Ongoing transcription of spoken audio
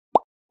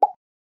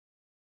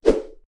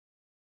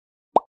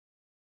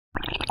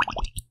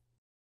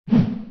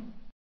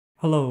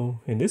Hello,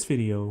 in this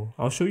video,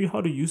 I'll show you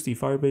how to use the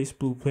Firebase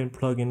Blueprint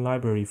Plugin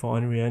Library for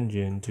Unreal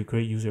Engine to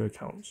create user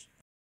accounts.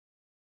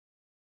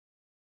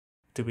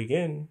 To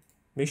begin,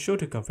 make sure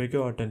to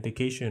configure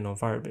Authentication on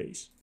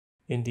Firebase.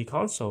 In the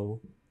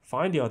console,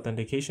 find the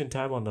Authentication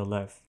tab on the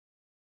left.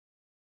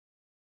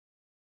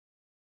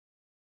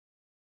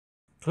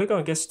 Click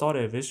on Get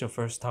Started if it's your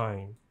first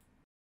time.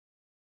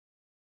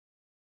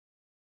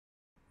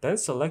 Then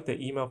select the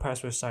email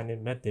password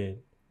sign-in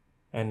method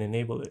and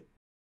enable it.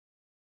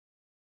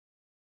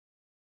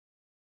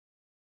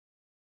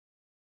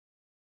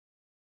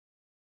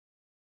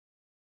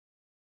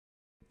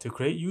 To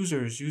create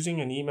users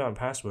using an email and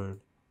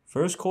password,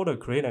 first call the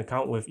Create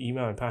Account with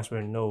Email and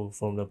Password node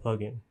from the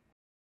plugin.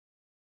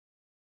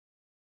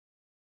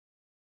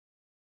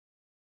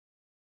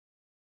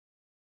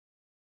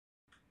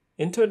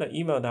 Enter the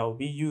email that will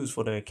be used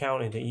for the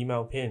account in the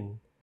email pin.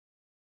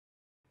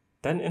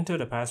 Then enter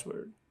the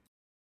password.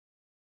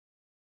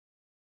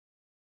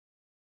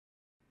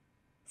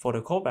 For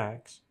the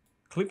callbacks,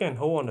 click and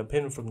hold on the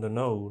pin from the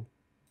node,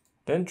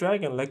 then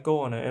drag and let go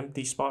on an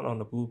empty spot on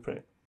the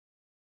blueprint.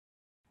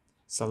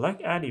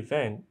 Select Add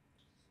Event,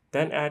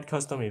 then Add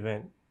Custom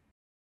Event.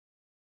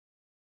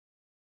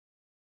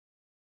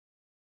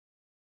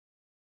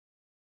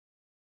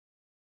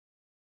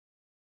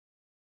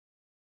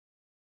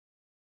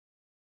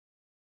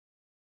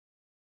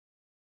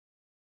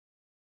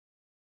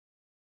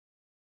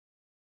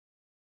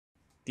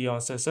 The On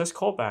Success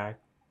Callback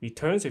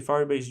returns a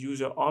Firebase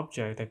user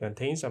object that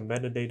contains some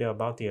metadata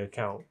about the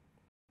account.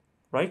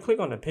 Right-click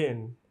on the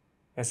pin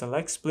and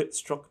select Split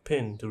Struct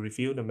Pin to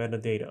reveal the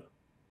metadata.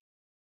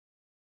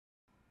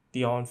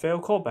 The On Fail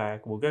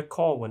Callback will get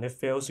called when it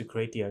fails to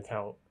create the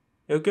account.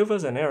 It'll give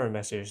us an error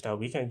message that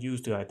we can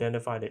use to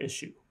identify the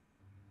issue.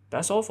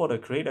 That's all for the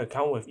Create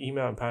Account with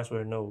Email and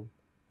Password node.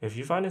 If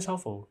you find this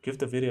helpful, give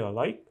the video a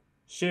like,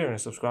 share,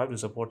 and subscribe to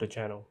support the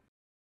channel.